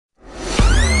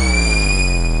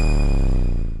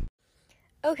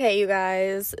Okay, you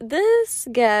guys, this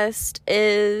guest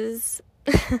is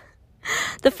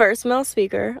the first male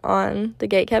speaker on the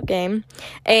Gate Kept game,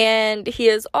 and he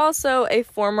is also a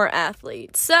former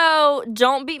athlete. So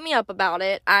don't beat me up about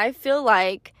it. I feel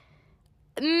like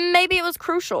maybe it was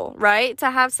crucial, right,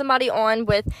 to have somebody on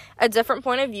with a different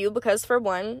point of view because, for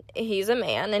one, he's a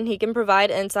man and he can provide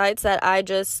insights that I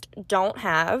just don't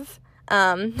have.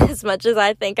 As much as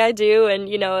I think I do, and,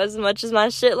 as much as my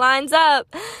shit lines up,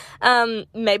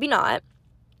 maybe not.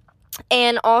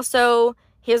 And also,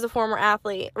 he is a former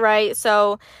athlete, right?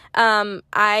 So,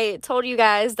 I told you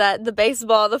guys that the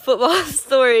baseball, the football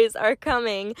stories are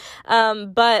coming,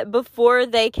 but before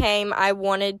they came, I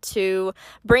wanted to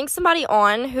bring somebody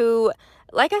on who,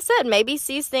 like I said, maybe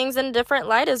sees things in a different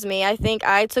light as me. I think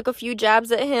I took a few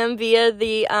jabs at him via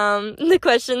the the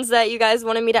questions that you guys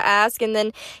wanted me to ask, and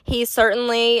then he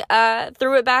certainly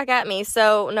threw it back at me,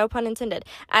 so no pun intended.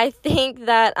 I think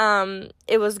that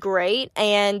it was great,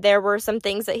 and there were some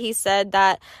things that he said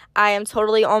that I am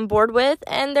totally on board with,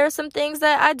 and there's some things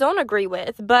that I don't agree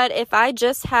with. But if I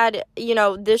just had,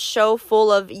 this show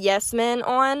full of yes men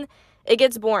on, it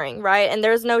gets boring, right? And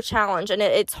there's no challenge, and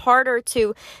it's harder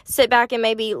to sit back and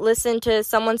maybe listen to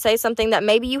someone say something that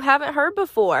maybe you haven't heard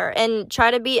before and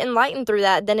try to be enlightened through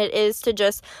that than it is to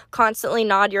just constantly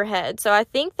nod your head. So I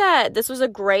think that this was a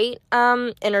great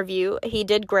interview. He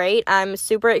did great. I'm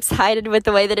super excited with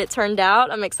the way that it turned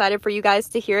out. I'm excited for you guys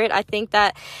to hear it. I think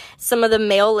that some of the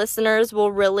male listeners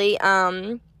will really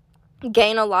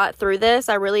gain a lot through this.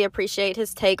 I really appreciate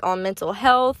his take on mental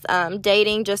health,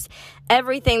 dating, just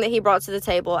everything that he brought to the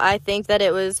table. I think that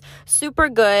it was super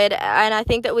good, and I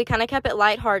think that we kind of kept it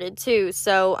lighthearted too.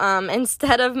 So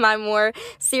instead of my more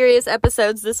serious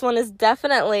episodes, this one is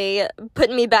definitely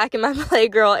putting me back in my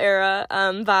Playgirl era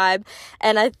vibe,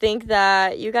 and I think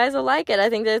that you guys will like it. I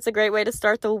think that it's a great way to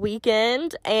start the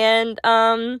weekend, and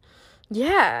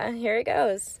yeah, here it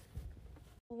goes.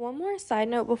 One more side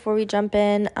note before we jump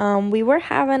in. We were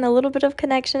having a little bit of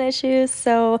connection issues,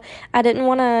 so I didn't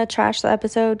want to trash the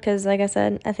episode because, like I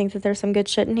said, I think that there's some good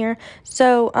shit in here.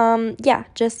 So, yeah,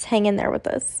 just hang in there with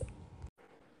us.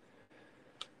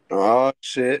 Oh,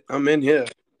 shit. I'm in here.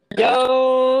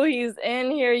 Yo, he's in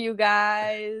here, you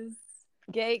guys.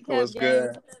 Gate What's Kept Game's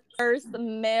good? first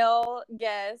male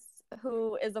guest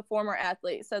who is a former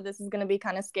athlete, so this is going to be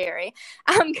kind of scary.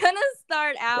 I'm going to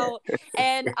start out,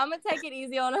 and I'm going to take it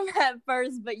easy on him at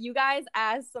first, but you guys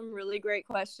asked some really great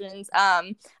questions.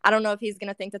 I don't know if he's going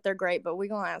to think that they're great, but we're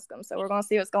going to ask them, so we're going to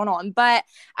see what's going on. But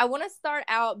I want to start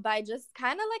out by just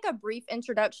kind of like a brief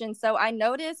introduction. So I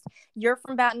noticed you're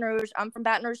from Baton Rouge. I'm from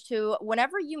Baton Rouge too.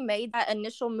 Whenever you made that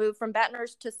initial move from Baton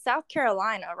Rouge to South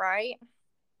Carolina, right?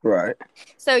 Right.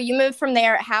 So you moved from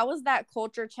there. How was that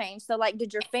culture change? So, like,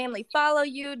 did your family follow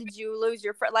you? Did you lose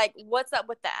your friend? Like, what's up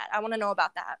with that? I want to know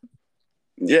about that.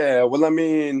 Yeah, well,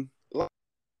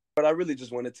 but I really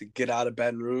just wanted to get out of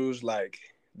Baton Rouge. Like,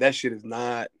 that shit is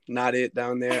not it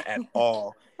down there at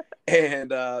all. And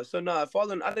so, no,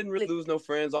 I didn't really lose no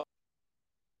friends.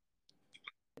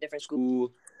 Different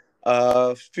school.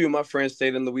 A few of my friends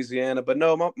stayed in Louisiana. But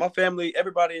no, my family,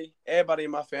 everybody in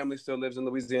my family still lives in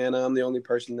Louisiana. I'm the only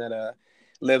person that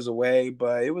lives away.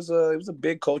 But it was a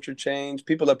big culture change.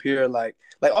 People up here, like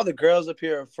all the girls up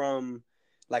here are from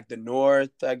like the north.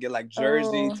 I get like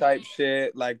Jersey type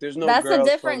shit. Like there's no That's a girls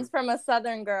difference from a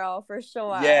Southern girl for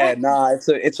sure. Yeah, nah,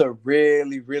 it's a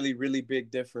really, really, really big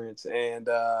difference. And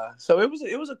so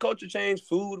it was a culture change,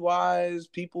 food wise,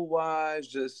 people wise,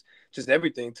 just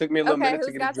everything. It took me a little minute to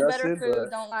Who's get got the better adjusted, food?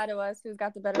 but Don't lie to us. Who's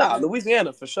got the better nah, food?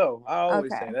 Louisiana for sure. I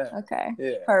always say that. Okay.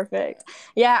 Yeah. Perfect.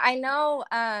 Yeah, I know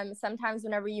sometimes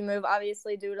whenever you move,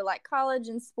 obviously due to like college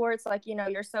and sports, like,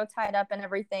 you're so tied up in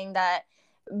everything that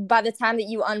by the time that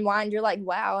you unwind, you're like,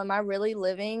 wow, am I really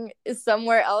living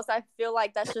somewhere else? I feel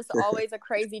like that's just always a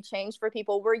crazy change for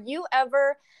people. Do you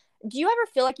ever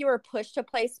feel like you were pushed to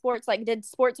play sports? Like, did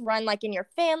sports run like in your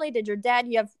family? Did your dad,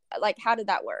 how did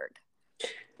that work?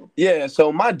 Yeah,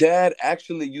 so my dad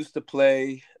actually used to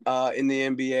play in the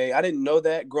NBA. I didn't know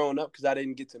that growing up because I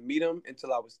didn't get to meet him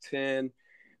until I was 10.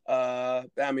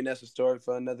 That's a story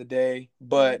for another day.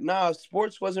 But nah,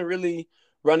 sports wasn't really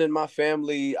running my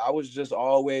family. I was just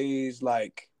always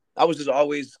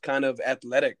kind of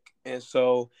athletic. And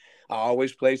so I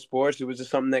always played sports. It was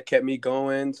just something that kept me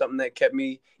going, something that kept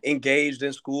me engaged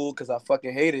in school because I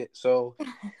fucking hate it. So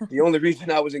the only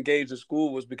reason I was engaged in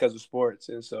school was because of sports.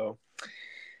 And so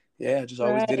yeah, just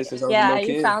always did it since I was a little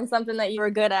kid. You found something that you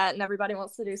were good at, and everybody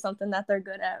wants to do something that they're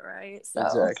good at, right? So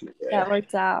Exactly. Yeah. that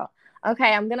worked out.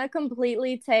 Okay, I'm gonna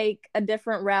completely take a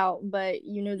different route, but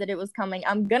you knew that it was coming.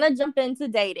 I'm gonna jump into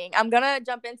dating. I'm gonna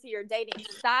jump into your dating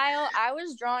style. I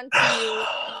was drawn to you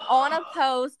on a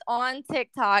post on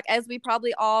TikTok, as we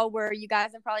probably all were. You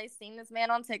guys have probably seen this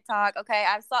man on TikTok. Okay,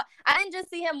 I didn't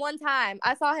just see him one time.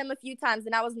 I saw him a few times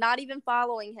and I was not even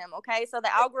following him. Okay, so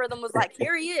the algorithm was like,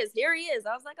 here he is, here he is.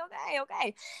 I was like, okay,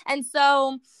 okay. And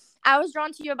so I was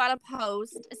drawn to you about a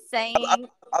post I, saying,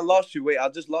 I lost you. Wait, I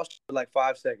just lost you for like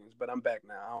 5 seconds, but I'm back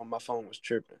now. My phone was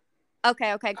tripping.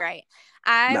 okay, okay, great.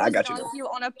 I Nah, I was got you drawn now. to you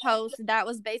on a post that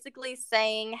was basically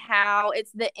saying how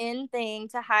it's the in thing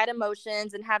to hide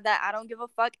emotions and have that I don't give a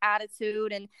fuck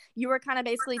attitude. And you were kind of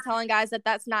basically telling guys that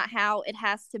that's not how it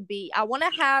has to be. I want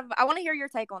to hear your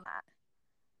take on that.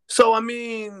 So, I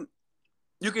mean,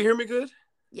 you can hear me good?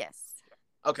 Yes.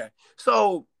 Okay.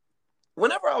 So,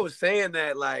 whenever I was saying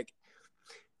that, like,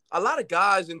 a lot of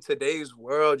guys in today's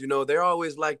world, they're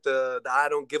always like the I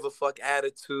don't give a fuck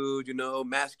attitude,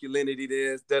 masculinity,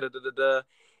 this, da da da da da.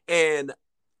 And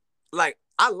like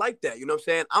I like that, you know what I'm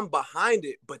saying? I'm behind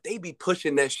it, but they be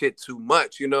pushing that shit too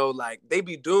much, like they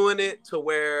be doing it to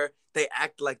where they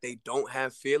act like they don't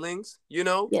have feelings,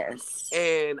 Yes.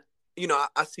 and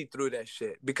I see through that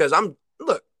shit because I'm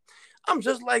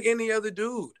just like any other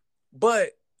dude, but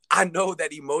I know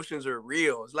that emotions are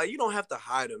real. It's like you don't have to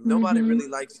hide them. Nobody Mm-hmm. really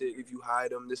likes it if you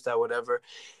hide them, this, that, whatever.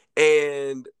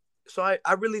 And so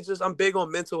I really I'm big on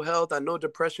mental health. I know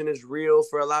depression is real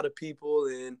for a lot of people,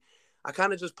 and I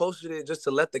kind of just posted it just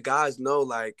to let the guys know,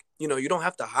 like, you don't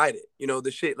have to hide it.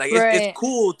 The shit, like it's Right.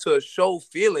 cool to show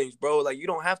feelings, bro. Like you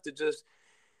don't have to just.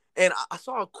 And I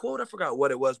saw a quote, I forgot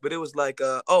what it was, but it was like,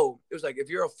 it was like, if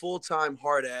you're a full time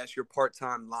hard ass, you're part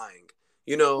time lying.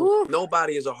 Ooh,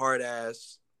 Nobody is a hard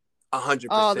ass a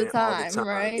hundred all the percent all the time, time.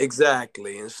 right?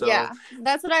 Exactly. And so, Yeah,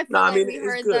 that's what I no, feel I like mean, we it's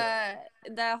heard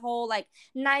good. the whole like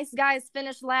nice guys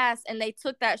finish last and they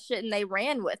took that shit and they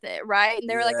ran with it, right? And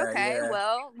they were like, Yeah, okay, yeah.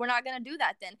 well, we're not gonna do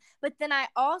that then. But then I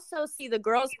also see the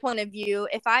girl's point of view.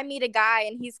 If I meet a guy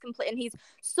and he's complete and he's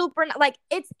super like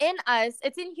it's in us,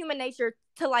 it's in human nature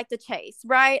to like the chase,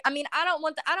 right? I mean, I don't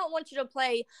want you to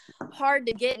play hard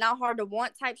to get, not hard to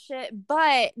want type shit,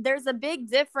 but there's a big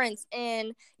difference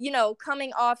in,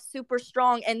 coming off super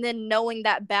strong and then knowing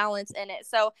that balance in it.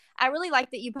 So I really like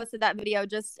that you posted that video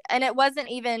and it wasn't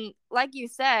even like you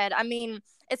said. I mean,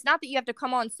 it's not that you have to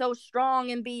come on so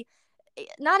strong and be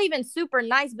not even super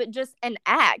nice, but just an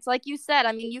act. Like you said,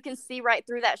 I mean, you can see right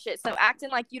through that shit. So acting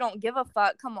like you don't give a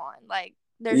fuck, come on. Like,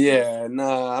 there's just. Yeah,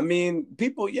 nah. I mean,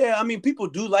 people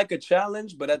do like a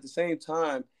challenge, but at the same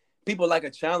time, people like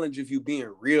a challenge if you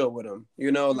being real with them.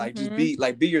 Like just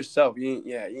Mm-hmm. be yourself. You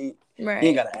ain't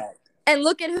Right. gotta act. And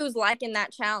look at who's liking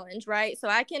that challenge, right? So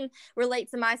I can relate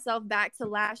to myself back to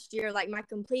last year, like my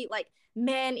complete like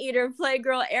man eater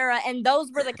playgirl era, and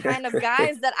those were the kind of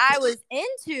guys that I was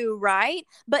into, right?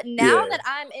 But now Yeah. that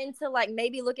I'm into like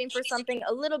maybe looking for something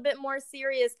a little bit more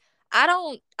serious, I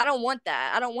don't want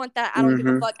that. I don't want that I don't give a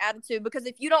Mm-hmm. fuck attitude, because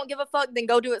if you don't give a fuck, then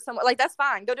go do it somewhere. Like that's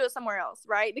fine. Go do it somewhere else,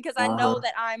 right? Because I know Uh-huh.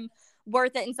 that I'm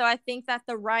worth it. And so I think that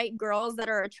the right girls that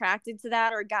are attracted to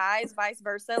that, or guys vice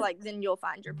versa, like then you'll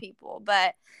find your people.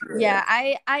 But Yeah.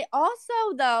 yeah, I also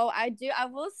though I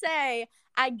will say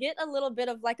I get a little bit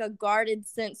of like a guarded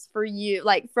sense for you,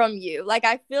 like from you. Like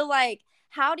I feel like,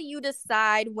 how do you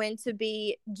decide when to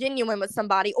be genuine with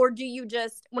somebody? Or do you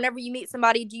just, whenever you meet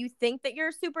somebody, do you think that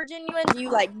you're super genuine? Do you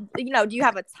like, do you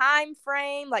have a time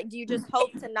frame? Like, do you just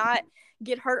hope to not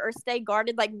get hurt or stay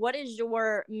guarded? Like, what is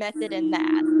your method in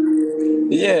that?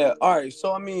 Yeah. All right.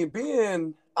 So I mean,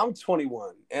 I'm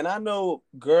 21, and I know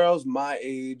girls my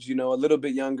age, a little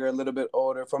bit younger, a little bit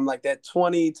older, from like that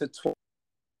 20 to 20,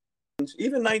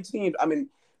 even 19. I mean,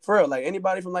 for real, like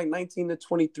anybody from like 19 to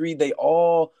 23,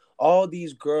 all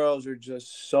these girls are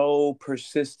just so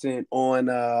persistent on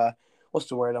what's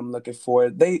the word I'm looking for?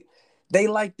 They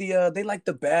like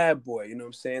the bad boy, you know what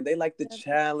I'm saying? They like the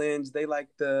challenge, they like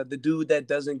the dude that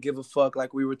doesn't give a fuck,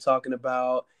 like we were talking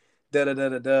about, da da da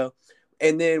da da.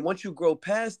 And then once you grow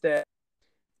past that,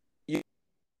 you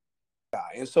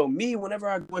guy. And so me, whenever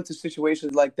I go into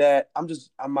situations like that, I'm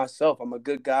myself. I'm a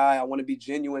good guy. I want to be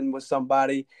genuine with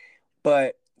somebody.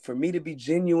 But for me to be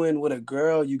genuine with a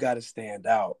girl, you got to stand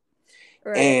out.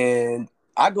 Right. And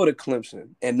I go to Clemson,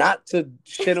 and not to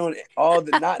shit on all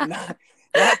the not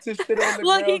to shit on the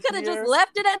Look, he girls could have just here.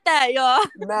 left it at that, y'all.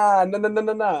 Nah, no, no, no,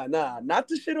 no, nah, nah. Not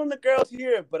to shit on the girls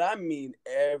here, but I mean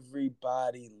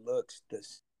everybody looks the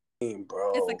same, It's a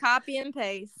bro. copy and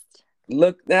paste.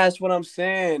 Look, that's what I'm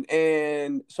saying.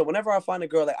 And so whenever I find a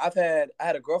girl, like I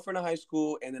had a girlfriend in high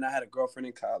school, and then I had a girlfriend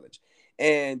in college.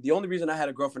 And the only reason I had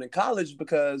a girlfriend in college is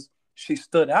because she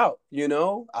stood out.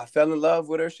 I fell in love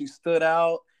with her. She stood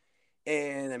out,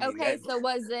 and I mean Okay, so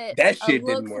was it that a shit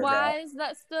didn't looks work out. wise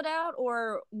that stood out,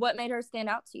 or what made her stand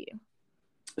out to you?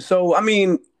 So I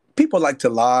mean, people like to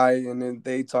lie, and then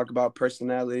they talk about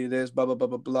personality, this, blah blah blah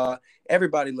blah blah.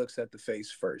 Everybody looks at the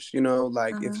face first,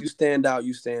 like if Uh-huh. you stand out,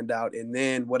 you stand out, and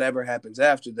then whatever happens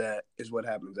after that is what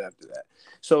happens after that.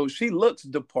 So she looks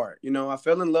the part. I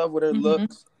fell in love with her Mm-hmm.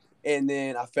 looks, and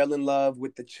then I fell in love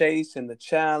with the chase and the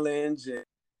challenge and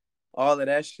all of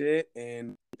that shit.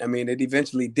 And I mean, it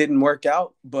eventually didn't work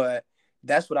out, but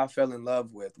that's what I fell in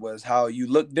love with, was how you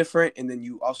look different, and then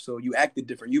you acted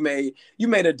different. You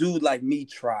made a dude like me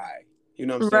try. You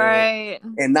know what I'm saying? Right.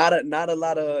 And not a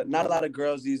lot of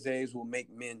girls these days will make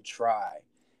men try.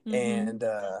 Mm-hmm. And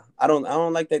I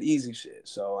don't like that easy shit.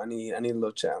 So I need a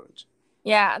little challenge.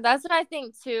 Yeah, that's what I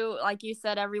think too. Like you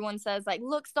said, everyone says like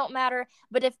looks don't matter,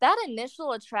 but if that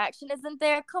initial attraction isn't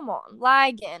there, come on, lie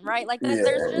again, right? Like that,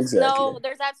 there's Yeah, just exactly.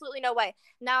 there's absolutely no way.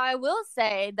 Now, I will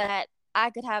say that I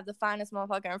could have the finest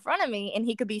motherfucker in front of me and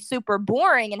he could be super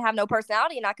boring and have no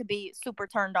personality and I could be super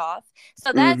turned off.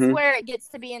 So that's Mm-hmm. where it gets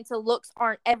to be into looks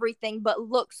aren't everything, but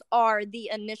looks are the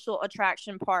initial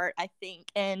attraction part, I think.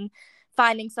 And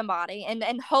finding somebody and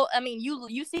hope, I mean,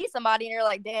 you see somebody and you're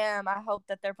like, damn, I hope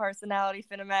that their personality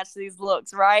finna match these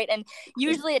looks, right? And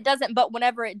usually it doesn't, but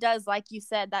whenever it does, like you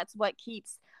said, that's what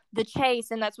keeps the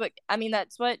chase, and that's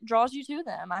what draws you to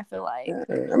them, I feel like.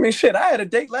 Yeah. I mean, shit. I had a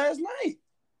date last night,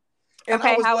 and I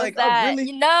Okay, was how was like, I that?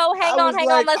 really, Hang I on, was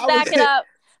hang on, like, let's I was, back it up.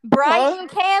 huh?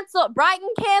 Brighton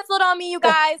canceled on me, you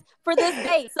guys, for this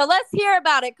date. So let's hear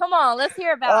about it. Come on, let's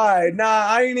hear All about it. right, nah,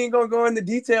 I ain't even gonna go into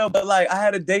detail, but like I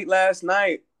had a date last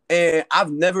night, and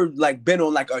I've never like been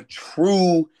on like a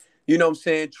true, what I'm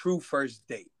saying, true first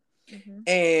date. Mm-hmm.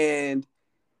 And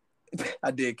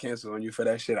I did cancel on you for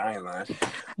that shit. I ain't lying,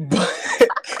 but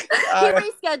He I,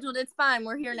 rescheduled. It's fine.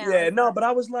 We're here now. yeah, It's no, fine. but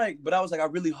I was like, I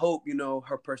really hope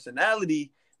her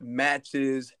personality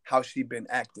matches how she been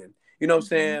acting. You know what I'm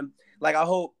Mm-hmm. saying? Like I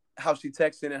hope how she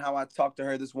texted and how I talked to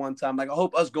her this one time. Like I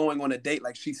hope us going on a date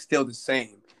like she's still the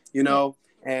same. You Yeah. know?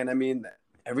 And I mean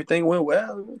everything went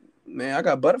well. Man, I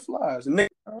got butterflies. And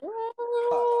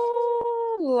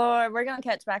Oh, Lord, we're gonna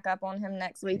catch back up on him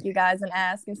next week, you guys, and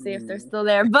ask and see if they're still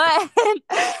there. But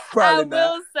I probably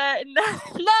not. will say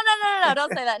no,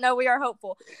 don't say that. No, we are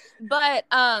hopeful. But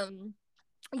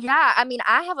yeah, I mean,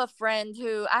 I have friends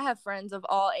of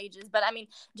all ages, but I mean,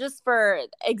 just for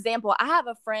example, I have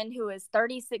a friend who is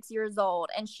 36 years old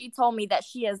and she told me that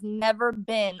she has never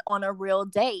been on a real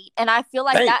date. And I feel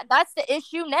like Dang, that's the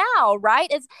issue now, right?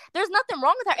 There's nothing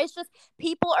wrong with her. It's just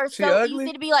people are she so easy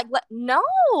ugly? to be like, no,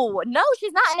 no,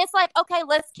 she's not. And it's like, okay,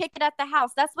 let's kick it at the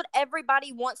house. That's what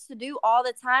everybody wants to do all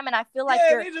the time. And I feel like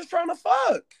Yeah, they just trying to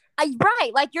fuck.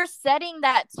 right, like you're setting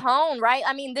that tone, right?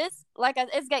 I mean, this like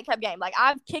it's gate cup game. Like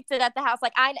I've kicked it at the house,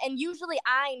 like and usually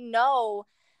I know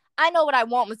what I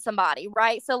want with somebody,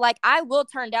 right? So like I will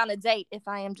turn down a date if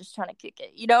I am just trying to kick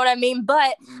it. You know what I mean?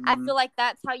 But I Mm-hmm. feel like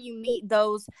that's how you meet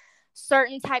those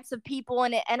certain types of people,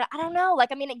 and I don't know,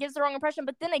 like I mean it gives the wrong impression,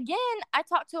 but then again, I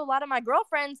talk to a lot of my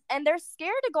girlfriends and they're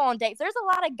scared to go on dates. There's a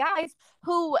lot of guys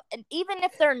who, even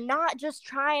if they're not just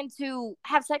trying to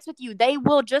have sex with you, they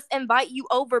will just invite you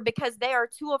over because they are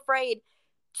too afraid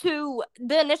to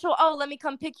the initial, oh, let me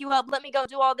come pick you up, let me go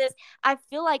do all this. I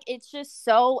feel like it's just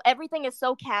so everything is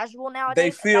so casual They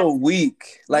nowadays, and feel that's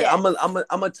weak. Like yes. I'm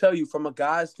gonna tell you from a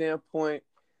guy's standpoint,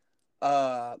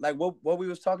 like what we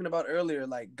was talking about earlier,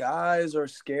 like guys are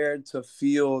scared to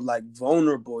feel like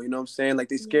vulnerable, you know what I'm saying? Like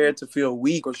they Yeah. scared to feel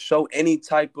weak or show any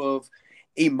type of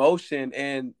emotion,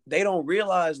 and they don't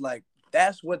realize like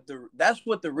that's what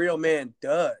the real man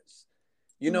does.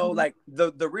 Mm-hmm. Like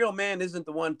the real man isn't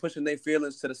the one pushing their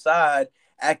feelings to the side,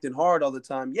 acting hard all the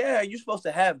time. Yeah, you're supposed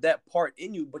to have that part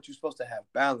in you, but you're supposed to have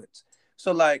balance.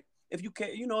 So like if you care,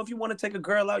 if you want to take a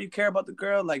girl out, you care about the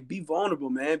girl, like be vulnerable,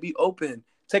 man. Be open.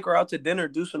 Take her out to dinner,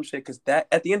 do some shit, because that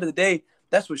at the end of the day,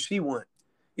 that's what she wants.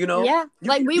 Yeah, You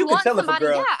like can we you can want tell if a somebody.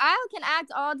 Yeah, girl, I can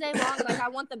act all day long like I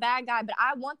want the bad guy, but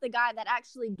I want the guy that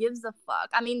actually gives a fuck.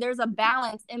 I mean, there's a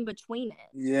balance in between it.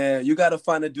 yeah, you gotta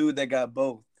find a dude that got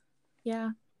both.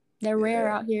 Yeah, they're rare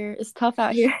Yeah. out here. It's tough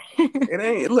out here. It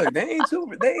ain't look, they ain't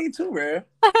too rare.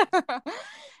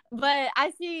 But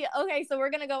I see. Okay, so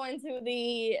we're gonna go into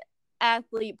the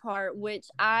athlete part, which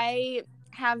I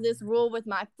have this rule with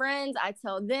my friends. I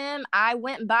tell them I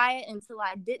went by it until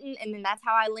I didn't, and then that's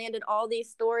how I landed all these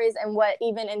stories and what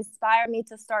even inspired me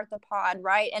to start the pod,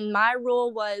 right? And my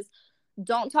rule was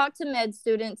don't talk to med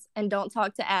students and don't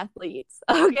talk to athletes.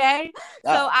 Okay.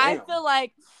 So God I damn. feel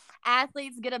like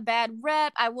athletes get a bad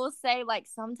rep. I will say, like,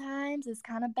 sometimes it's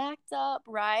kind of backed up,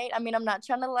 right? I mean, I'm not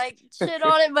trying to, like, shit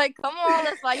on it, but come on,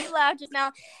 that's why you laughed just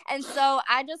now. And so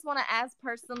I just want to ask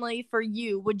personally for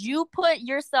you, would you put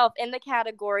yourself in the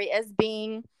category as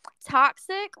being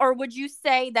toxic, or would you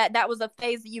say that that was a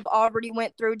phase that you've already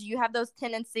went through? Do you have those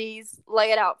tendencies?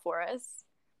 Lay it out for us.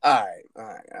 All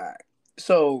right.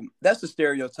 So that's the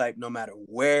stereotype no matter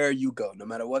where you go, no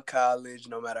matter what college,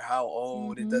 no matter how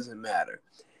old, it doesn't matter.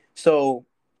 So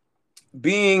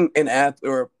being an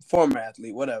athlete or former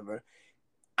athlete, whatever,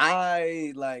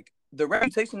 I like the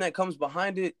reputation that comes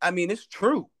behind it. I mean, it's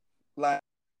true. Like,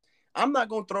 I'm not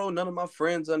going to throw none of my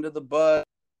friends under the bus.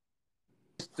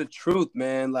 It's the truth,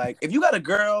 man. Like, if you got a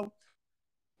girl,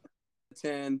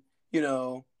 10, you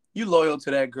know, you loyal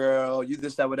to that girl, you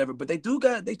this, that, whatever. But they do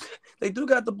got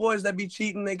the boys that be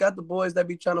cheating. They got the boys that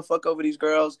be trying to fuck over these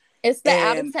girls. It's the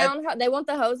out of And town. They want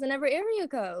the hoes in every area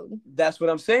code. that's what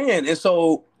I'm saying. And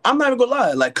so I'm not even gonna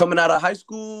lie. Like, coming out of high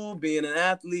school, being an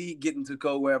athlete, getting to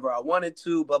go wherever I wanted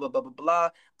to, blah blah blah blah blah.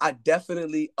 I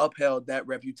definitely upheld that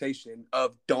reputation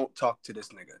of don't talk to this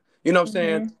nigga. You know what I'm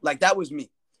saying? Like, that was me.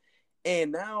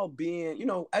 And now being,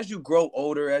 as you grow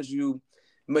older, as you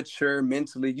mature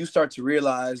mentally, you start to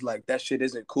realize like that shit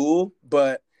isn't cool.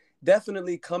 But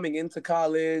definitely coming into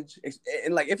college,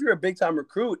 and like if you're a big time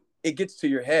recruit, it gets to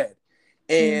your head,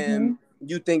 and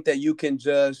you think that you can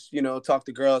just talk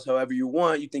to girls however you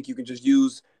want. You think you can just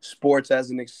use sports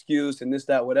as an excuse and this,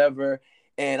 that, whatever.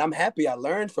 And I'm happy I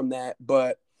learned from that.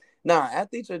 But nah,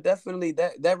 athletes are definitely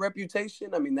that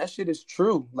reputation. I mean, that shit is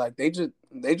true. Like, they just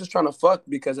trying to fuck,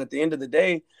 because at the end of the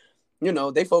day,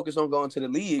 they focus on going to the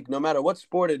league. No matter what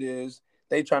sport it is,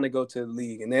 they trying to go to the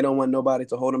league, and they don't want nobody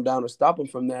to hold them down or stop them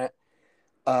from that.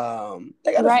 They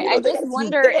got Right. I just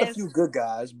wonder they got a if few good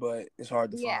guys, but it's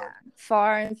hard to find.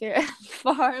 far and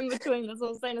far in between. That's what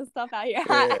I'm saying. It's tough out here.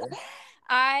 Yeah.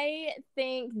 I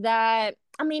think that,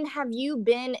 I mean, have you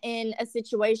been in a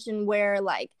situation where,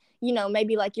 like,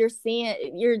 maybe like you're seeing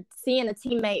a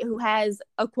teammate who has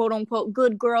a quote unquote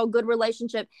good girl, good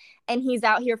relationship, and he's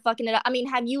out here fucking it up? I mean,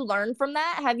 have you learned from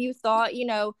that? Have you thought,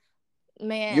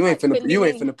 man, You ain't like,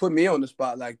 finna put me on the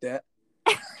spot like that.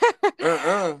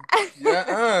 So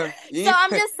I'm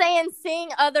just saying, seeing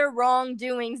other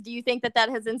wrongdoings, do you think that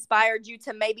has inspired you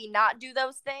to maybe not do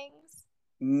those things?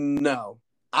 No,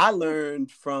 I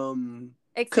learned from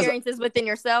experiences within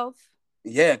yourself.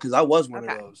 Yeah, because I was one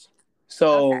of those.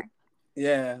 So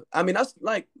yeah, I mean, that's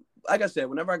like I said,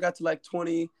 whenever I got to like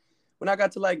 20, when I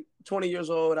got to like 20 years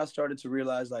old, I started to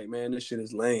realize, like, man, this shit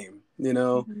is lame,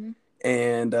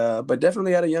 And but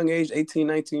definitely at a young age, 18,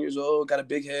 19 years old, got a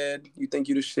big head. You think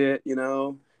you the shit,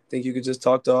 think you could just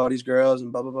talk to all these girls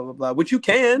and blah blah blah blah blah, which you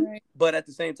can, but at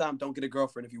the same time, don't get a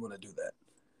girlfriend if you want to do that.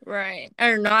 Right.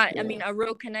 Or not. Yeah. I mean, a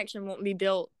real connection won't be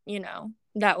built,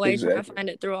 that way. Exactly. Trying to find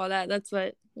it through all that. That's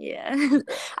what,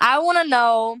 I want to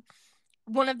know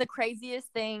one of the craziest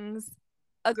things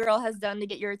a girl has done to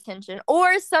get your attention,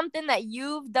 or something that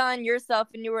you've done yourself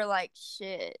and you were like,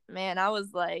 shit, man, I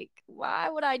was like, why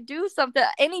would I do something?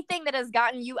 Anything that has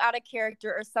gotten you out of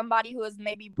character, or somebody who has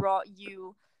maybe brought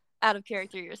you out of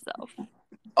character yourself.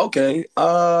 Okay.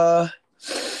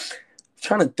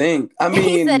 Trying to think. I mean,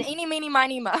 he said, "Eeny, meeny,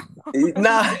 miny, mo."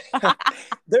 Nah,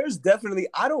 there's definitely.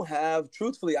 I don't have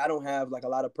like a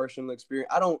lot of personal experience.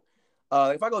 I don't.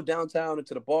 If I go downtown or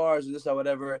to the bars or this or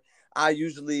whatever, I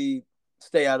usually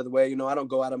stay out of the way. I don't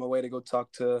go out of my way to go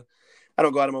talk to. I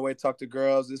don't go out of my way to talk to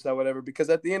girls, this or whatever, because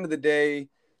at the end of the day,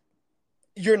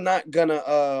 you're not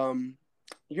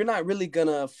really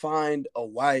gonna find a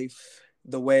wife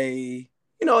the way.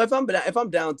 If I'm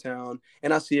downtown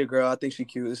and I see a girl, I think she's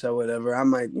cute, this or whatever, I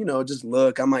might, just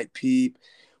look, I might peep,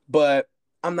 but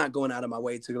I'm not going out of my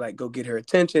way to like go get her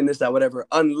attention, this, that, whatever,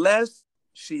 unless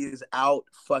she is out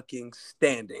fucking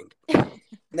standing.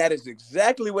 That is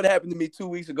exactly what happened to me 2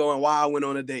 weeks ago, and why I went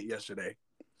on a date yesterday.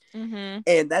 Mm-hmm.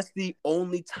 And that's the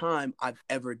only time I've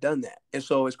ever done that. And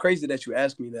so it's crazy that you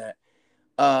asked me that,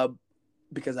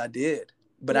 because I did,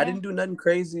 but I didn't do nothing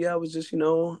crazy. I was just,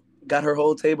 got her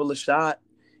whole table a shot.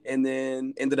 And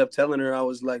then ended up telling her, I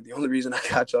was like, the only reason I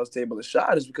got y'all's table a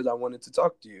shot is because I wanted to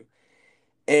talk to you.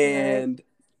 And,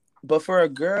 but for a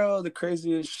girl, the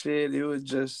craziest shit, it was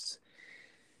just,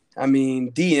 I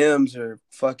mean, DMs are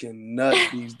fucking nuts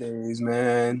these days,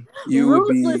 man. You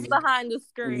Ruthless would be behind the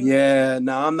screen. Yeah,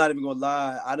 no, I'm not even gonna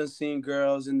lie. I done seen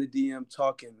girls in the DM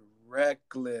talking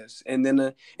reckless, and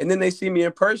then they see me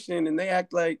in person and they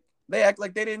act like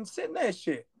they didn't send that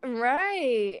shit.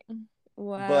 Right.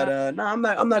 Wow. But no, I'm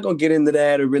not gonna get into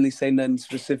that or really say nothing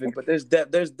specific. But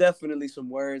there's definitely some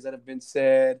words that have been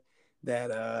said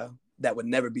that that would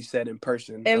never be said in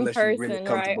person In unless you're really person, right?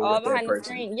 comfortable All with that behind the person.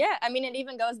 screen. Yeah, I mean, it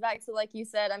even goes back to, like you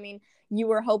said, I mean, you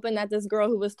were hoping that this girl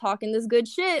who was talking this good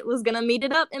shit was going to meet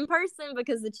it up in person,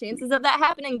 because the chances of that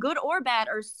happening, good or bad,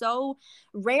 are so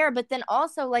rare. But then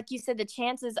also, like you said, the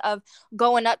chances of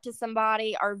going up to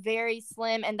somebody are very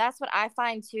slim. And that's what I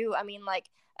find too. I mean, like,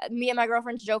 me and my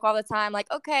girlfriends joke all the time, like,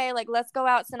 okay, like, let's go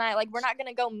out tonight. Like, we're not going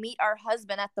to go meet our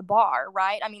husband at the bar,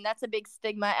 right? I mean, that's a big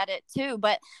stigma at it too.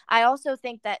 But I also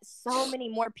think that so many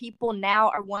more people now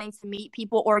are wanting to meet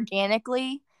people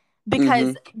organically,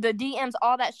 because the DMs,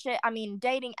 all that shit, I mean,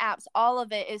 dating apps, all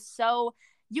of it is so,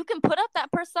 you can put up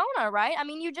that persona, right? I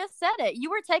mean, you just said it.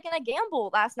 You were taking a gamble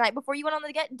last night before you went on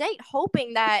the date,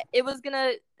 hoping that it was going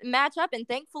to match up, and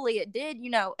thankfully it did,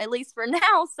 at least for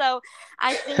now. So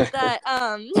I think that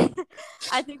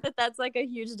I think that that's like a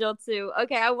huge deal too.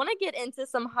 Okay, I want to get into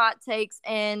some hot takes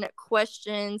and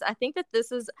questions. I think that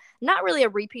this is not really a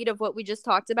repeat of what we just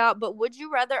talked about, but would you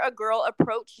rather a girl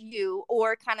approach you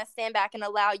or kind of stand back and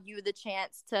allow you the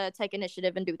chance to take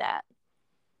initiative and do that?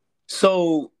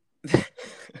 So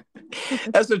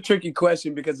that's a tricky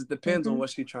question because it depends on what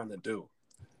she's trying to do.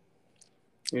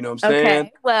 You know what I'm saying?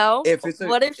 Okay, well, If it's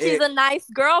what if she's a nice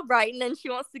girl, Bryton, and she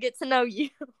wants to get to know you?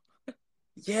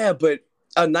 Yeah, but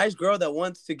a nice girl that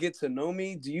wants to get to know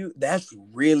me, that's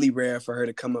really rare for her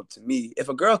to come up to me. If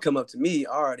a girl come up to me,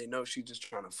 I already know she's just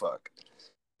trying to fuck.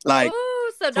 Like,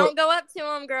 ooh, so don't go up to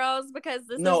them, girls, because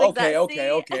this no, is okay.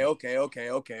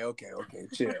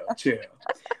 Chill.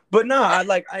 But no,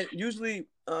 I usually,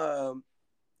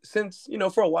 since,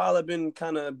 for a while I've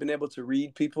been able to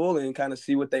read people and kind of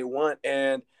see what they want.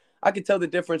 And I can tell the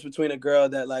difference between a girl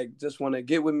that like just want to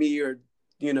get with me or,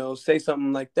 say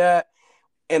something like that,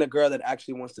 and a girl that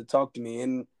actually wants to talk to me.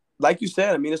 And like you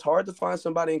said, I mean, it's hard to find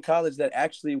somebody in college that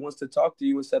actually wants to talk to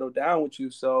you and settle down with you.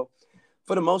 So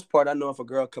for the most part, I know if a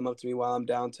girl come up to me while I'm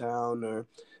downtown or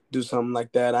do something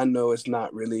like that, I know it's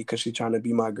not really because she's trying to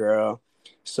be my girl.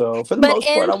 So for the But most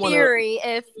part, in theory,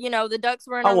 if, the ducks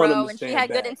were in I a want them row to and she stand had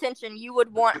good back. intention, you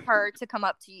would want her to come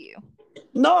up to you.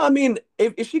 No, I mean,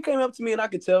 if she came up to me and I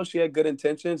could tell she had good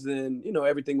intentions, then,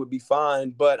 everything would be fine.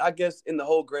 But I guess in the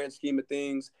whole grand scheme of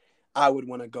things, I would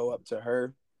want to go up to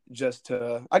her just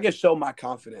to, I guess, show my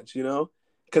confidence,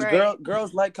 Because Right.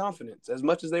 girls like confidence. As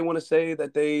much as they want to say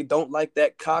that they don't like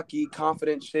that cocky,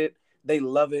 confident shit, they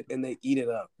love it and they eat it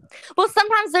up. Well,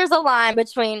 sometimes there's a line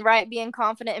between, right, being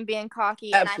confident and being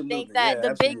cocky. And I think Absolutely. that Yeah, the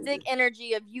big absolutely. dick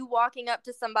energy of you walking up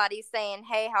to somebody saying,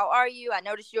 hey, how are you? I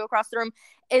noticed you across the room,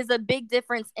 is a big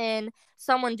difference in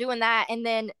someone doing that and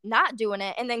then not doing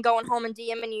it and then going home and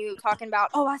DMing you talking about,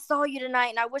 oh, I saw you tonight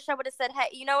and I wish I would have said, hey,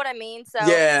 you know what I mean? So,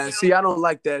 Yeah, see, I don't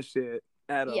like that shit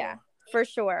at yeah. all. For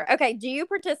sure. Okay. Do you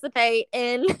participate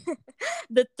in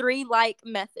the 3 like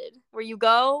method, where you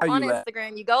go How on you laugh?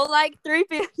 Instagram, you go like 3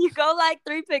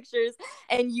 pictures,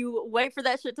 and you wait for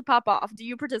that shit to pop off? Do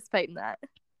you participate in that?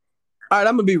 All right,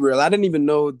 I'm gonna be real. I didn't even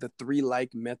know the 3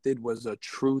 like method was a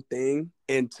true thing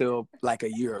until like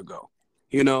a year ago.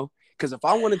 Because if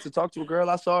I wanted to talk to a girl,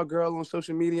 I saw a girl on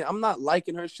social media, I'm not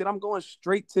liking her shit. I'm going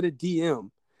straight to the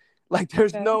DM. Like,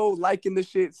 there's Okay. no liking the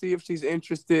shit, see if she's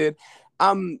interested.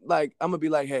 I'm gonna be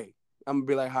like, hey, I'm gonna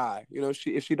be like, hi.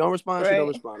 If she don't respond, she don't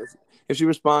Right. respond. If she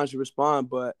responds, she respond.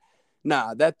 But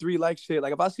nah, that 3 like shit.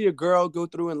 Like, if I see a girl go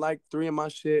through and like 3 of my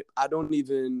shit, I don't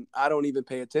even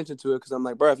pay attention to it because I'm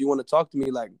like, bro, if you want to talk to me,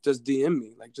 like, just DM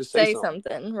me, like, just say Say something.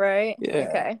 something, right? Yeah,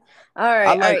 Okay. All I right.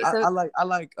 All like right. I, So I like I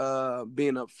like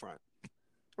being upfront.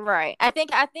 right. I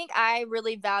think I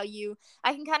really value,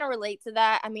 I can kind of relate to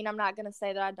that. I mean, I'm not going to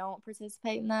say that I don't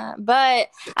participate in that, but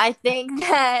I think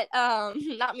that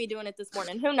not me doing it this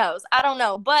morning. Who knows? I don't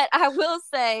know, but I will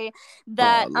say Oh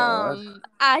that Lord.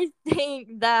 I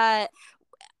think that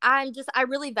I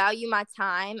really value my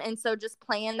time. And so just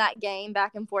playing that game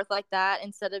back and forth like that,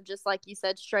 instead of just, like you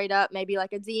said, straight up, maybe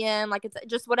like a DM, like it's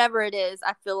just whatever it is.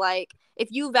 I feel like if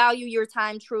you value your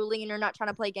time truly and you're not trying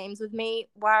to play games with me,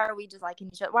 why are we just liking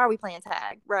each other? Why are we playing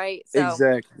tag? Right. So,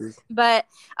 Exactly. but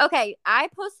okay, I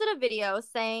posted a video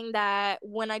saying that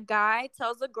when a guy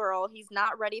tells a girl he's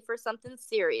not ready for something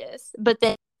serious, but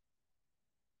then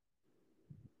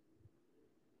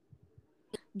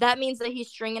that means that he's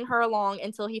stringing her along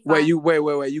until he finds Wait.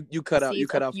 You cut out. You sees a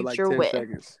cut out for like future 10 with.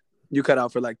 seconds. You cut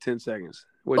out for like 10 seconds.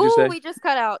 What'd you Oh, say? we just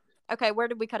cut out. Okay, where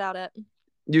did we cut out at?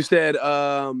 You said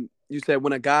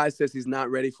when a guy says he's not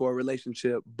ready for a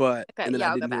relationship, but Okay, and then I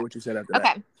yeah, I'll go didn't hear back. what you said after that.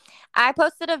 Okay. I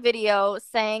posted a video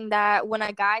saying that when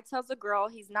a guy tells a girl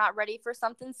he's not ready for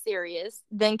something serious,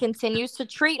 then continues to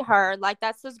treat her like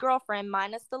that's his girlfriend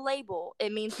minus the label,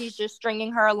 it means he's just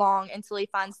stringing her along until he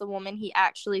finds the woman he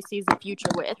actually sees a future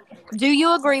with. Do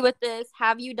you agree with this?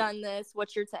 Have you done this?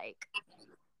 What's your take?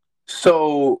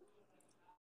 So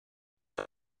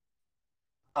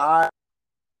I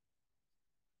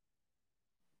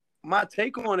my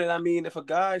take on it, I mean, if a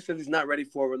guy says he's not ready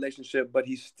for a relationship, but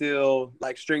he's still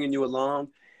like stringing you along,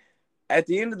 at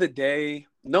the end of the day,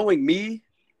 knowing me,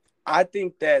 I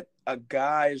think that a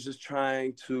guy is just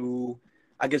trying to,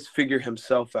 I guess, figure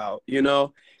himself out, you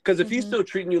know? Because if he's Mm-hmm. still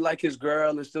treating you like his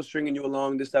girl and still stringing you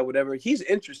along, this, that, whatever, he's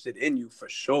interested in you for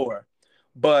sure.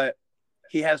 But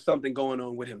he has something going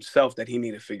on with himself that he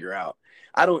need to figure out.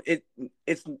 I don't.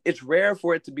 It's rare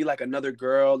for it to be like another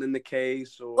girl in the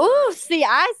case, Oh, or. see,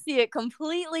 I see it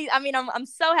completely. I mean, I'm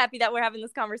so happy that we're having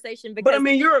this conversation But I because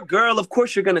mean, you're a girl. Of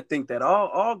course, you're gonna think that.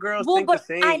 All girls well, think the but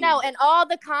I know, same. and all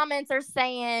the comments are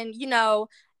saying,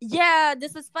 yeah,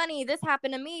 this is funny. This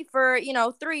happened to me for,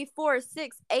 3, 4,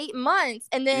 6, 8 months.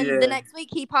 And then the Yeah. next week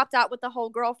he popped out with the whole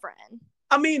girlfriend,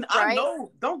 I mean, I right?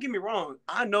 know. Don't get me wrong.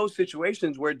 I know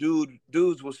situations where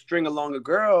dudes will string along a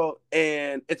girl,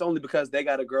 and it's only because they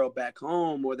got a girl back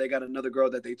home or they got another girl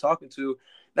that they talking to.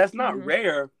 That's not Mm-hmm.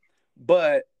 rare,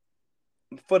 but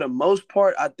for the most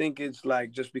part, I think it's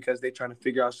like just because they're trying to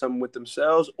figure out something with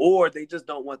themselves, or they just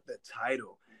don't want the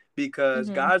title because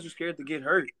Mm-hmm. guys are scared to get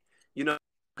hurt, you know.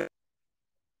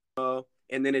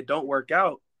 And then it don't work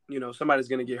out, somebody's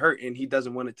gonna get hurt, and he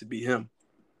doesn't want it to be him.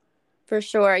 For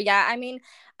sure. Yeah. I mean,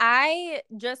 I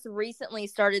just recently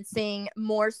started seeing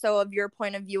more so of your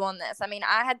point of view on this. I mean,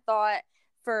 I had thought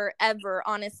forever,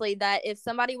 honestly, that if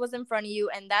somebody was in front of you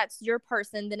and that's your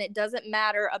person, then it doesn't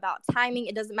matter about timing.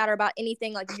 It doesn't matter about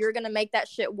anything. Like, you're going to make that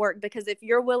shit work because if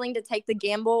you're willing to take the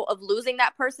gamble of losing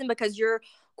that person because you're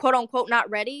quote unquote not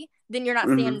ready, then you're not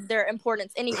Mm-hmm. seeing their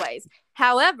importance anyways.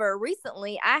 However,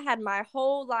 recently I had my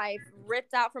whole life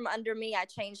ripped out from under me. I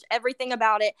changed everything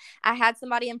about it. I had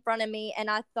somebody in front of me and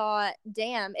I thought,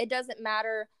 damn, it doesn't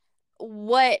matter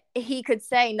what he could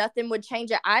say, nothing would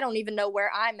change it. I don't even know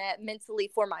where I'm at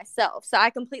mentally for myself. So I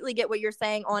completely get what you're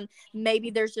saying on maybe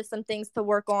there's just some things to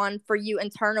work on for you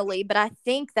internally. But I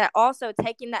think that also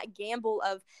taking that gamble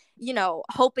of,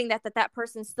 hoping that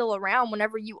person's still around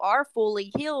whenever you are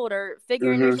fully healed or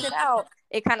figuring your Mm-hmm. shit out,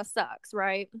 it kind of sucks,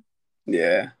 right?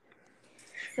 Yeah.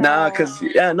 Nah, So, cause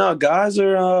yeah, no, guys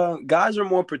are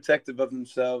more protective of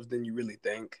themselves than you really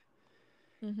think.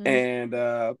 mm-hmm, And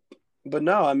but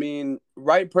no, I mean,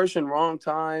 right person, wrong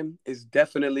time is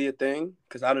definitely a thing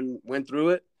because I done went through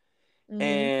it. mm-hmm,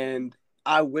 And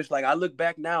I wish, like, I look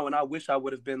back now and I wish I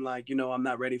would have been like, I'm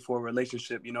not ready for a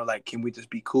relationship, like, can we just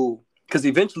be cool? Because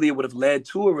eventually it would have led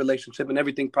to a relationship and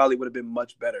everything probably would have been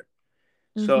much better.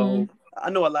 mm-hmm. So I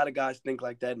know a lot of guys think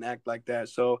like that and act like that.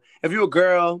 So if you're a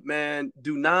girl, man,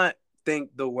 do not think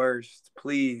the worst,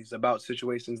 please, about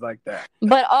situations like that.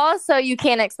 But also, you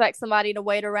can't expect somebody to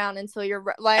wait around until you're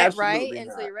like right Absolutely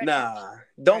until not. you're ready, Nah,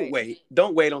 don't right? wait.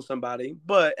 Don't wait on somebody.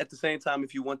 But at the same time,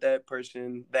 if you want that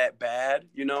person that bad,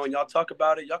 and y'all talk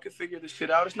about it, y'all can figure this shit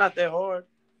out. It's not that hard.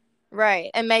 Right.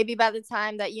 And maybe by the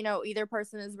time that, either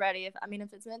person is ready, if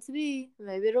it's meant to be,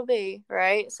 maybe it'll be,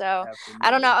 right? So I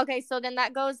don't Absolutely. know. Okay, so then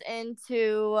that goes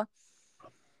into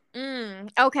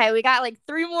okay, we got like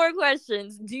three more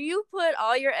questions. Do you put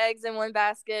all your eggs in one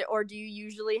basket or do you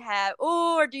usually have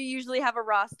a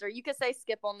roster? You could say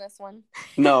skip on this one.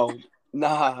 No,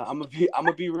 nah. I'm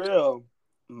gonna be real.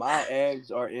 My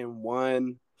eggs are in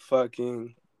one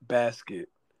fucking basket.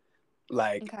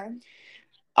 Like, Okay.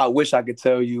 I wish I could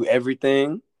tell you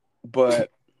everything,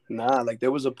 but nah. Like,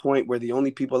 there was a point where the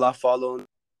only people I follow on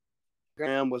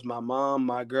Instagram was my mom,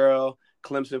 my girl,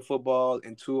 Clemson football,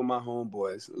 and two of my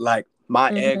homeboys. Like,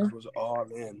 my eggs Mhm. was all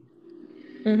in.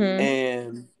 Mhm.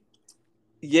 And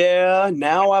yeah,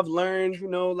 now I've learned,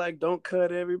 like, don't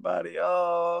cut everybody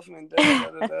off and da da da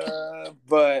da da.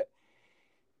 But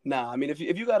nah, I mean, if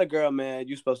you got a girl, man,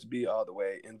 you're supposed to be all the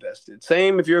way invested.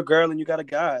 Same if you're a girl and you got a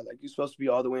guy, like, you're supposed to be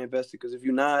all the way invested. Because if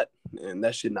you're not, then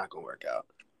that shit not gonna work out.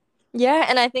 Yeah,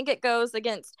 and I think it goes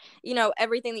against,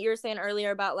 everything that you were saying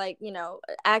earlier about like,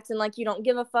 acting like you don't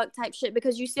give a fuck type shit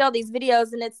because you see all these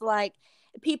videos and it's like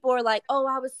people are like, oh,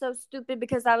 I was so stupid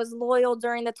because I was loyal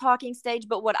during the talking stage.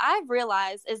 But what I've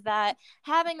realized is that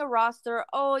having a roster,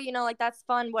 oh, like that's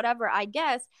fun, whatever, I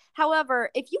guess. However,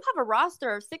 if you have a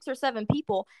roster of 6 or 7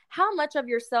 people, how much of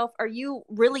yourself are you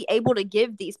really able to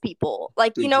give these people?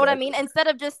 Like, you know what I Exactly. mean? Instead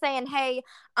of just saying, hey,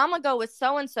 I'm going to go with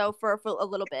so and so for a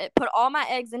little bit, put all my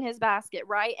eggs in his basket,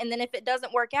 right? And then if it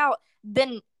doesn't work out,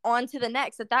 then on to the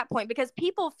next at that point, because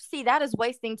people see that as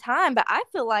wasting time. But I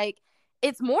feel like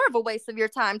it's more of a waste of your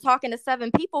time talking to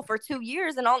 7 people for 2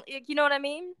 years and all, you know what I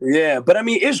mean? Yeah, but I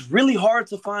mean, it's really hard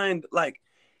to find, like,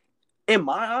 in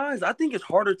my eyes, I think it's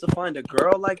harder to find a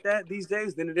girl like that these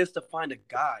days than it is to find a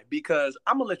guy, because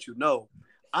I'm gonna let you know,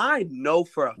 I know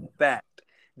for a fact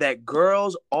that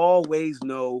girls always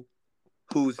know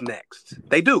who's next.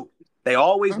 They do. They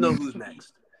always know who's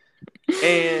next.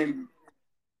 And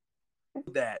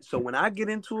that. So when I get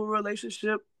into a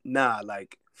relationship, nah,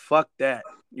 like, fuck that.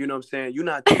 You know what I'm saying? You're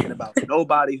not thinking about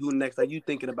nobody who next. Like, you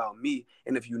thinking about me.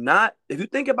 And if you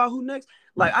think about who next,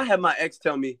 like, I had my ex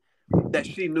tell me that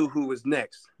she knew who was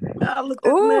next. Man, I looked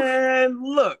at, Ooh, man,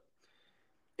 look,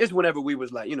 it's whenever we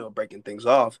was like, breaking things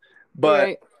off. But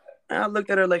right. I looked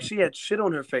at her like she had shit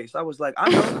on her face. I was like, I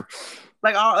know.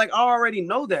 I already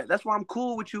know that. That's why I'm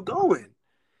cool with you going.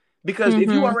 Because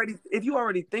if you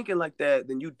already thinking like that,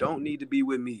 then you don't need to be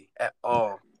with me at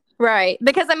all. Right.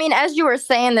 Because I mean, as you were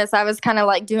saying this, I was kind of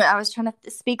like I was trying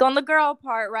to speak on the girl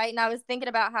part, right? And I was thinking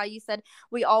about how you said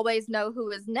we always know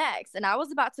who is next. And I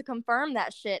was about to confirm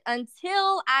that shit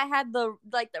until I had the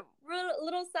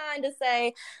little sign to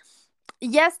say,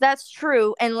 yes, that's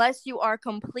true, unless you are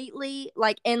completely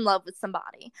like in love with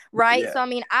somebody, right? Yeah. So I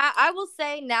mean, I will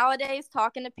say nowadays,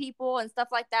 talking to people and stuff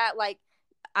like that, like,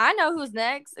 I know who's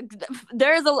next.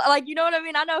 There's you know what I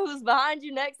mean? I know who's behind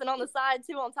you next and on the side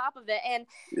too, on top of it. And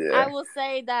I Yeah. will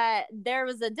say that there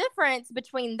was a difference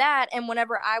between that and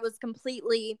whenever I was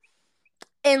completely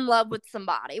in love with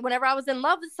somebody. Whenever I was in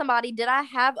love with somebody, did I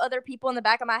have other people in the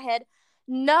back of my head?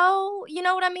 No, you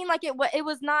know what I mean? Like it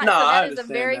was No, not. So I that is a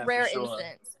understand very that for rare sure.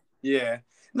 instance. Yeah.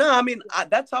 No, I mean,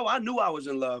 that's how I knew I was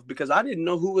in love, because I didn't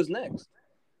know who was next.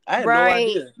 I had no Right.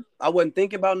 idea. I wasn't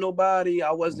thinking about nobody.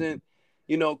 I wasn't,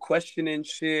 questioning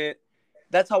shit.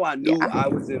 That's how I knew Yeah. I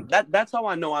was in that. That's how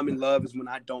I know I'm in love, is when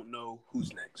I don't know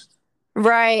who's next.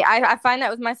 Right. I find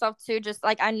that with myself too. Just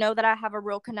like I know that I have a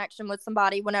real connection with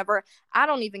somebody whenever I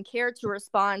don't even care to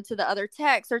respond to the other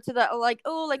text or to the like,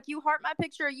 oh, like you heart my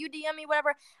picture, or you DM me,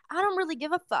 whatever. I don't really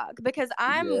give a fuck because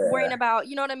I'm worrying Yeah. about,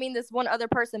 you know what I mean, this one other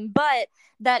person. But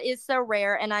that is so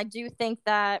rare. And I do think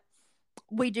that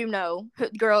we do know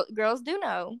girls do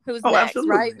know who's Oh, next,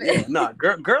 right? absolutely. Yeah. Nah,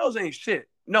 girls ain't shit.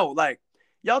 No, like,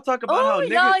 y'all talk about how Oh,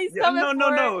 niggas. y'all, he's Yeah, coming no, no,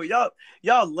 for it. no.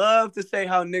 Y'all love to say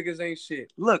how niggas ain't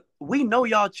shit. Look, we know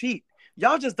y'all cheat.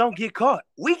 Y'all just don't get caught.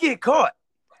 We get caught.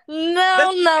 No,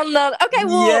 That's no, no. Okay,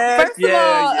 well, yes, first of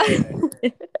yeah, all,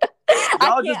 yeah.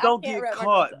 Y'all just I don't can't get wrap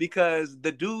caught myself. because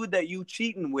the dude that you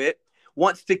cheating with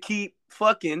wants to keep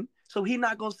fucking, so he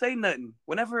not gonna say nothing.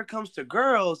 Whenever it comes to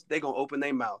girls, they gonna open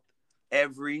their mouth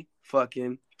every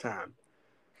fucking time.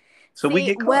 So we See,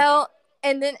 get caught. well,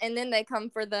 and then they come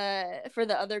for the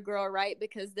other girl, right?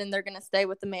 Because then they're gonna stay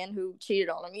with the man who cheated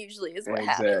on them. Usually, is what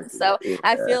happens. Exactly. So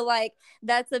I Yeah. feel like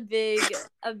that's a big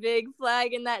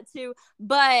flag in that too.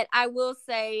 But I will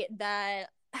say that.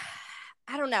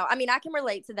 I don't know. I mean, I can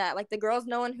relate to that. Like the girls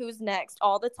knowing who's next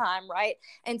all the time, right?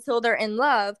 Until they're in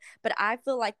love. But I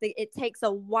feel like it takes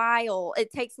a while.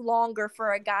 It takes longer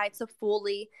for a guy to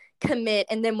fully commit.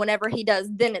 And then whenever he does,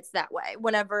 then it's that way.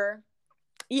 Whenever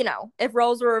if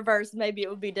roles were reversed, maybe it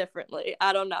would be differently.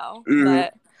 I don't know, Mm-hmm.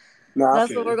 but No, I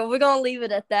that's feel what you. we're gonna leave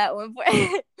it at that one.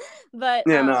 But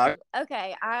Yeah, no,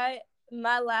 okay.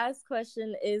 My last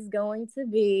question is going to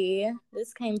be.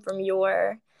 This came from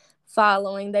your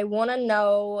following. They want to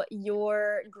know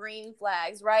your green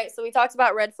flags, right? So we talked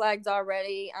about red flags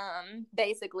already.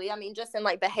 Basically, I mean, just in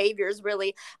like behaviors,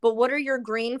 really. But what are your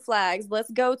green flags?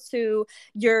 Let's go to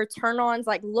your turn-ons,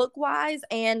 like look-wise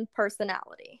and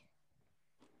personality.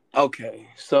 okay.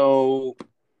 So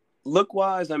look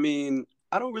wise, I mean,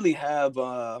 I don't really have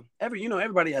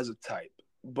everybody has a type,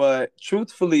 but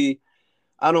truthfully,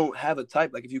 I don't have a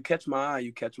type. Like, if you catch my eye,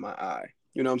 you catch my eye.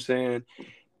 You know what I'm saying?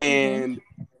 Mm-hmm. And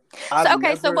So I've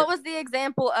okay, so what never. was the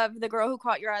example of the girl who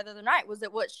caught your eye the other night? Was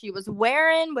it what she was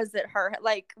wearing? Was it her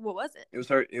like what was it? It was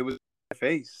her. It was her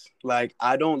face. Like,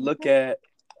 I don't look at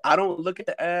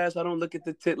the ass. I don't look at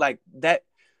the tit like that.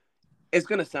 It's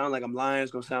gonna sound like I'm lying.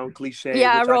 It's gonna sound cliche,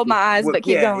 Yeah, I which I rolled my can. eyes, but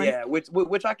keep Yeah, going. yeah.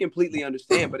 Which I completely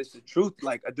understand. But it's the truth.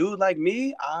 Like, a dude like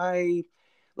me, I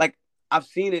like. I've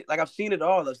seen it. Like I've seen it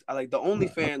all. Like the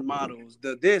OnlyFans models,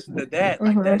 the this, the that.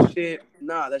 Like that Mm-hmm. shit.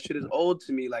 Nah, that shit is old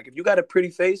to me. Like if you got a pretty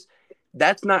face,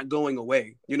 that's not going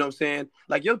away. You know what I'm saying?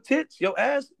 Like your tits, your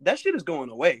ass, that shit is going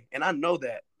away, and I know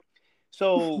that.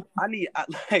 So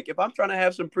like if I'm trying to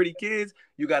have some pretty kids,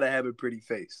 you got to have a pretty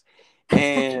face,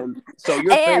 and so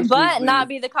your And face but not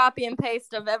usually be the copy and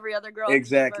paste of every other girl in the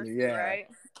exactly university, yeah. right?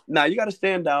 Now you got to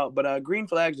stand out, but green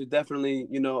flags are definitely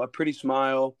a pretty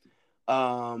smile.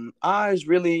 Eyes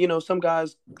really, some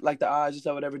guys like the eyes and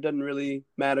stuff. Whatever doesn't really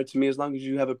matter to me as long as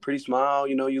you have a pretty smile.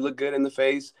 You look good in the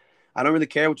face. I don't really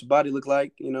care what your body look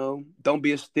like. Don't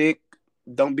be a stick.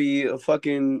 Don't be a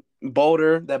fucking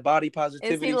boulder. That body Is he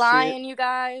positivity shit. lying, you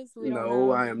guys? We don't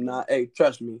No, know. I am not. Hey,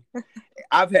 trust me.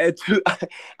 I've had two.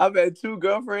 I've had two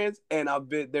girlfriends, and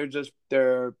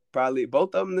they're probably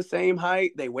both of them the same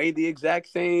height. They weigh the exact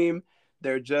same.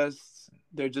 They're just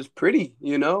pretty,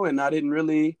 And I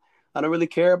don't really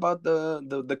care about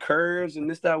the curves and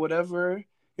this that whatever.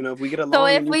 If we get So along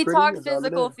if and you're we pretty, talk that's all it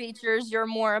physical is. features, you're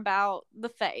more about the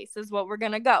face, is what we're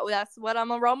gonna go. That's what I'm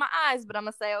gonna roll my eyes, but I'm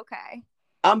gonna say okay.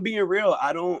 I'm being real.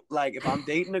 I don't like if I'm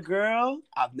dating a girl.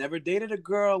 I've never dated a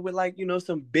girl with like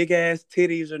some big ass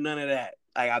titties or none of that.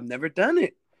 Like I've never done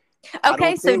it. I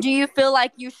Okay, don't so think. do you feel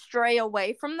like you stray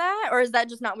away from that, or is that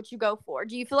just not what you go for?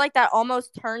 Do you feel like that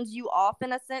almost turns you off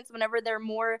in a sense whenever they're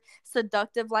more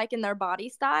seductive, like in their body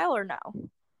style, or no?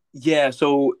 Yeah,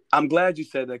 so I'm glad you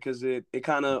said that because it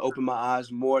kind of opened my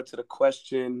eyes more to the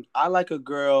question. I like a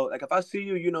girl, like if I see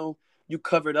you, you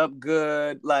covered up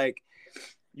good, like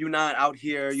you're not out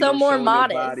here, So more showing your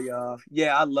modest. body off.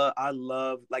 Yeah, I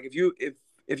love like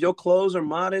if your clothes are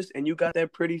modest and you got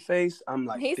that pretty face, I'm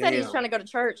like, He said he's damn. trying to go to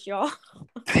church, y'all.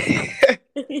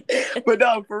 But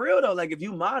no, for real though, like if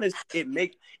you modest, it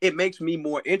makes me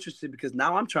more interested because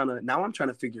now I'm trying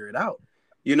to figure it out.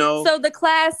 You know, So the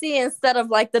classy instead of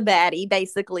like the baddie,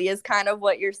 basically, is kind of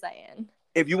what you're saying.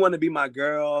 if you want to be my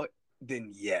girl,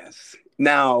 then yes.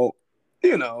 Now,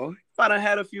 if I done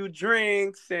had a few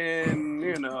drinks and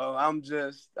I'm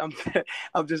just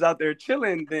out there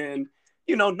chilling, then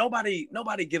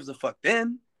nobody gives a fuck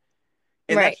then,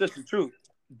 and that's Right. just the truth.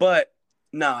 But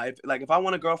nah, if I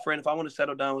want a girlfriend, if I want to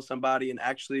settle down with somebody and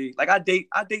actually like I date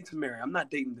to marry. I'm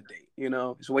not dating to date.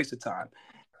 It's a waste of time.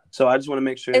 So I just want to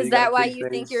make sure Is you got a that why pretty you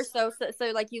think you're face.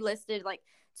 so like you listed like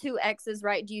two exes,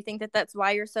 right? Do you think that that's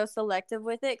why you're so selective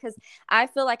with it? Because I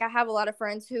feel like I have a lot of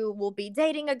friends who will be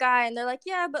dating a guy and they're like,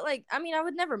 yeah, but like, I mean, I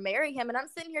would never marry him. And I'm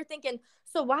sitting here thinking,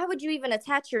 so why would you even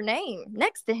attach your name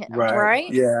next to him, Right.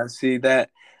 right? Yeah. See that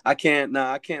I can't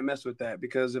mess with that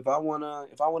because if I wanna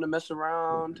mess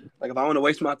around, like if I wanna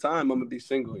waste my time, I'm gonna be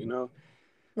single.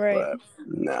 Right. But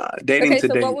nah, dating Okay, to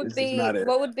so date is just not it.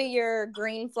 what would be your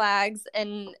green flags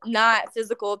and not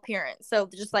physical appearance? So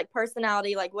just like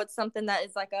personality, like what's something that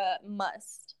is like a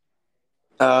must?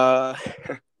 Uh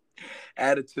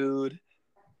attitude. Okay.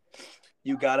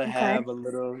 You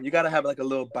gotta have like a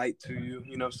little bite to you,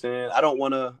 you know what I'm saying? I don't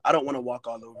wanna walk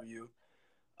all over you.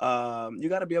 You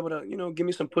gotta be able to, give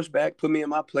me some pushback, put me in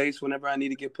my place whenever I need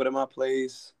to get put in my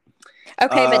place.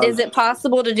 Okay, but Um is it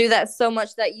possible to do that so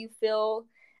much that you feel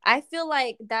I feel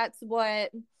like that's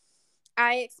what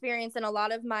I experience and a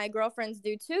lot of my girlfriends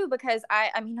do too because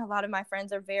I mean a lot of my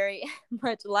friends are very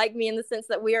much like me in the sense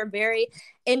that we are very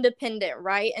independent,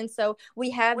 right? And so we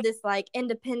have this like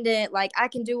independent like I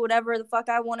can do whatever the fuck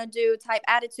I want to do type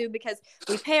attitude because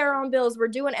we pay our own bills, we're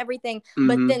doing everything.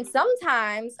 But mhm. then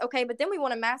sometimes, okay, but then we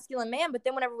want a masculine man, but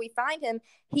then whenever we find him,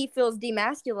 he feels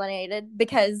demasculinated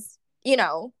because,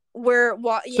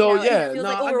 So he yeah, feels no,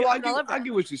 like, oh, I we're get, I walking get, all over I get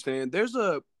him. what you're saying.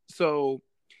 So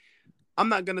I'm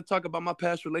not gonna talk about my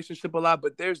past relationship a lot,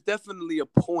 but there's definitely a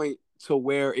point to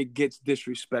where it gets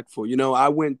disrespectful. I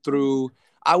went through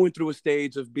a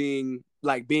stage of being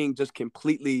just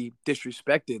completely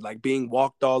disrespected, like being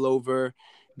walked all over,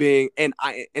 and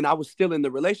I was still in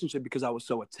the relationship because I was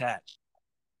so attached.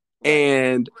 Right.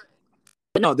 And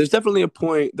but no, there's definitely a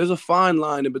point. There's a fine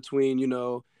line in between,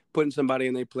 putting somebody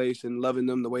in their place and loving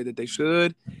them the way that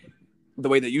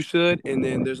you should, and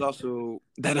then there's also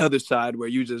that other side where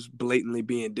you just blatantly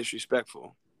being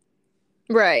disrespectful.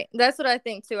 Right. That's what I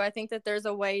think too. I think that there's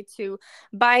a way to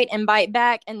bite and bite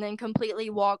back and then completely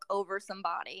walk over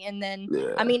somebody. And then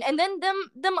I Yeah. mean and then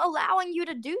them allowing you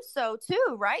to do so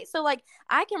too, right? So like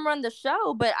I can run the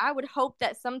show, but I would hope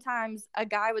that sometimes a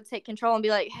guy would take control and be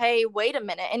like, "Hey, wait a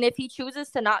minute." And if he chooses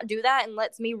to not do that and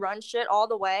lets me run shit all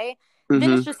the way,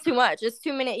 then it's Mm-hmm. just too much. It's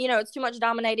too many, it's too much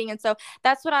dominating. And so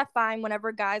that's what I find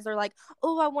whenever guys are like,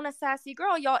 "Oh, I want a sassy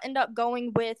girl." Y'all end up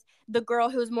going with the girl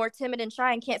who's more timid and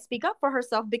shy and can't speak up for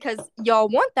herself because y'all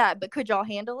want that, but could y'all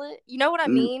handle it? You know what I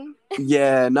mean?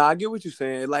 Yeah. No, I get what you're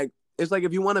saying. Like it's like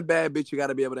if you want a bad bitch, you got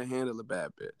to be able to handle a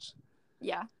bad bitch.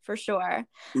 Yeah, for sure.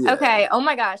 Yeah. Okay. Oh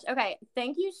my gosh. Okay.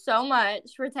 Thank you so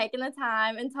much for taking the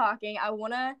time and talking. I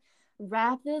want to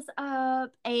wrap this up,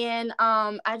 and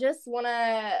I just want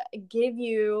to give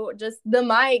you just the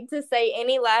mic to say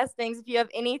any last things. If you have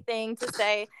anything to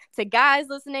say to guys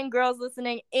listening, girls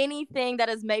listening, anything that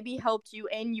has maybe helped you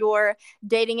in your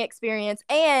dating experience.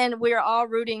 And we're all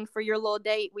rooting for your little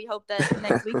date. We hope that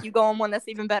next week you go on one that's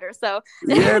even better. So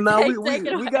Yeah, no, take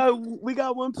it away. we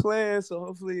got one plan, so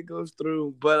hopefully it goes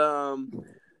through. But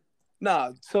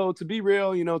nah, so to be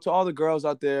real, you know, to all the girls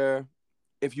out there,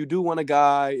 if you do want a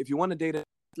guy, if you want to date an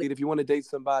athlete, if you want to date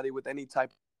somebody with any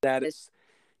type of status,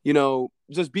 you know,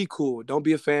 just be cool. Don't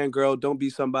be a fangirl. Don't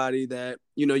be somebody that,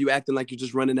 you know, you acting like you're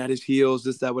just running at his heels,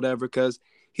 this, that, whatever, because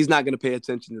he's not going to pay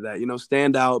attention to that. You know,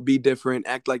 stand out, be different,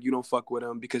 act like you don't fuck with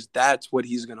him, because that's what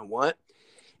he's going to want.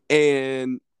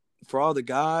 And for all the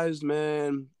guys,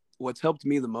 man, what's helped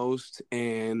me the most,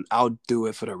 and I'll do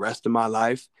it for the rest of my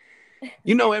life,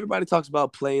 you know, everybody talks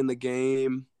about playing the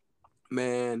game.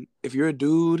 Man, if you're a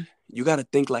dude, you got to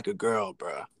think like a girl,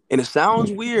 bro. And it sounds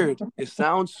weird. It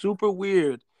sounds super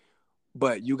weird,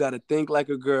 but you got to think like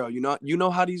a girl. You know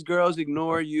how these girls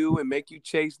ignore you and make you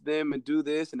chase them and do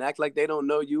this and act like they don't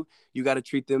know you. You got to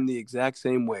treat them the exact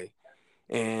same way.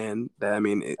 And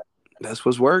that's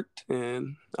what's worked,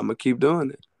 and I'm gonna keep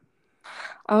doing it.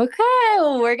 Okay,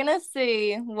 well, we're gonna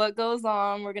see what goes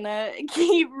on. We're gonna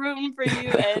keep rooting for you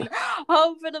and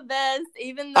hope for the best,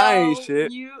 even I ain't though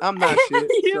shit. you, I'm not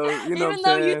shit. you, So you know what I'm even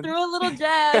though you saying. threw a little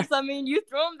jabs. I mean, you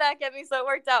threw them back at me, so it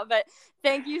worked out. But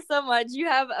thank you so much. You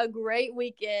have a great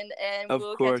weekend, and Of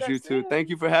we'll catch course, up you too. soon. Thank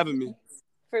you for having me.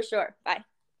 For sure. Bye.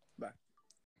 Bye.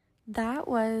 That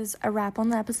was a wrap on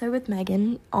the episode with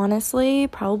Megan. Honestly,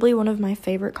 probably one of my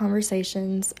favorite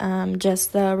conversations.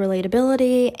 Just the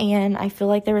relatability, and I feel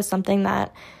like there was something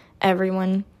that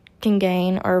everyone can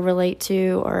gain or relate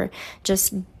to, or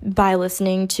just by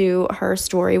listening to her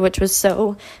story, which was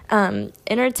so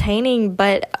entertaining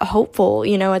but hopeful,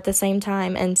 you know, at the same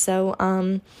time. And so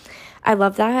I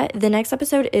love that. The next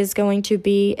episode is going to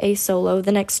be a solo.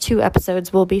 The next 2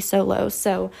 episodes will be solo.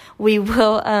 So we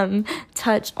will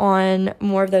touch on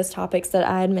more of those topics that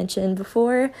I had mentioned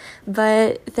before.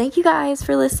 But thank you guys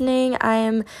for listening. I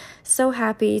am so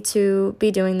happy to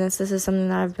be doing this. This is something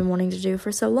that I've been wanting to do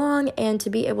for so long. And to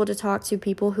be able to talk to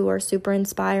people who are super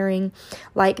inspiring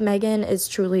like Megan is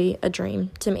truly a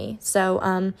dream to me.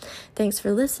 So thanks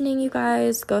for listening, you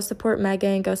guys. Go support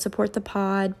Megan. Go support the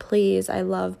pod. Please. I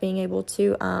love being able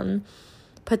to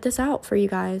put this out for you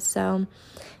guys. So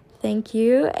thank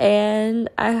you, and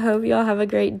I hope y'all have a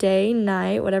great day,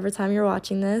 night, whatever time you're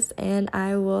watching this, and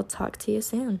I will talk to you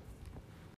soon.